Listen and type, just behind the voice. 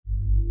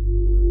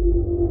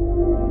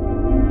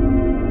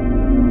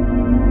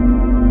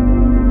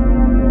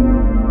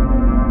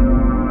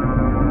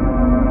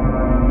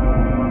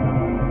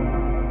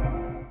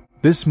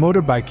This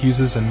motorbike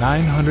uses a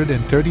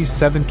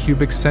 937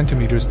 cubic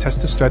centimeters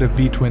Testastretta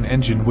V-twin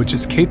engine which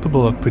is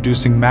capable of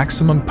producing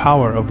maximum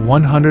power of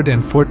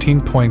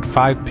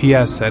 114.5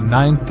 PS at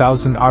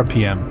 9,000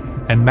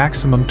 RPM and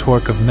maximum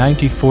torque of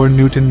 94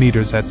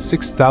 Nm at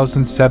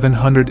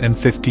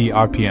 6,750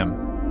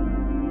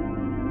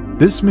 RPM.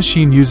 This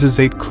machine uses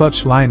 8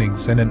 clutch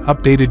linings and an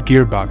updated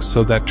gearbox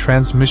so that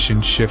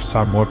transmission shifts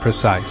are more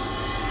precise.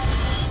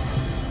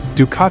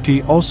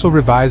 Ducati also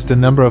revised a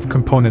number of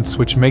components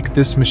which make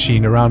this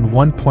machine around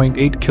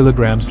 1.8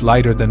 kilograms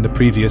lighter than the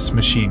previous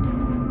machine.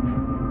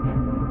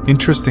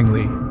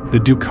 Interestingly, the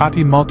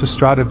Ducati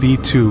Multistrada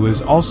V2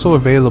 is also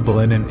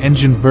available in an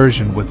engine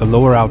version with a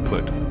lower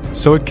output,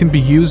 so it can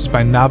be used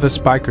by novice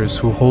bikers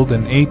who hold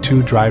an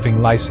A2 driving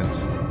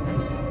license.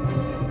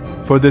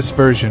 For this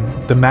version,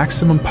 the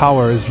maximum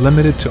power is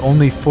limited to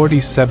only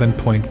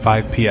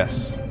 47.5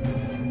 PS.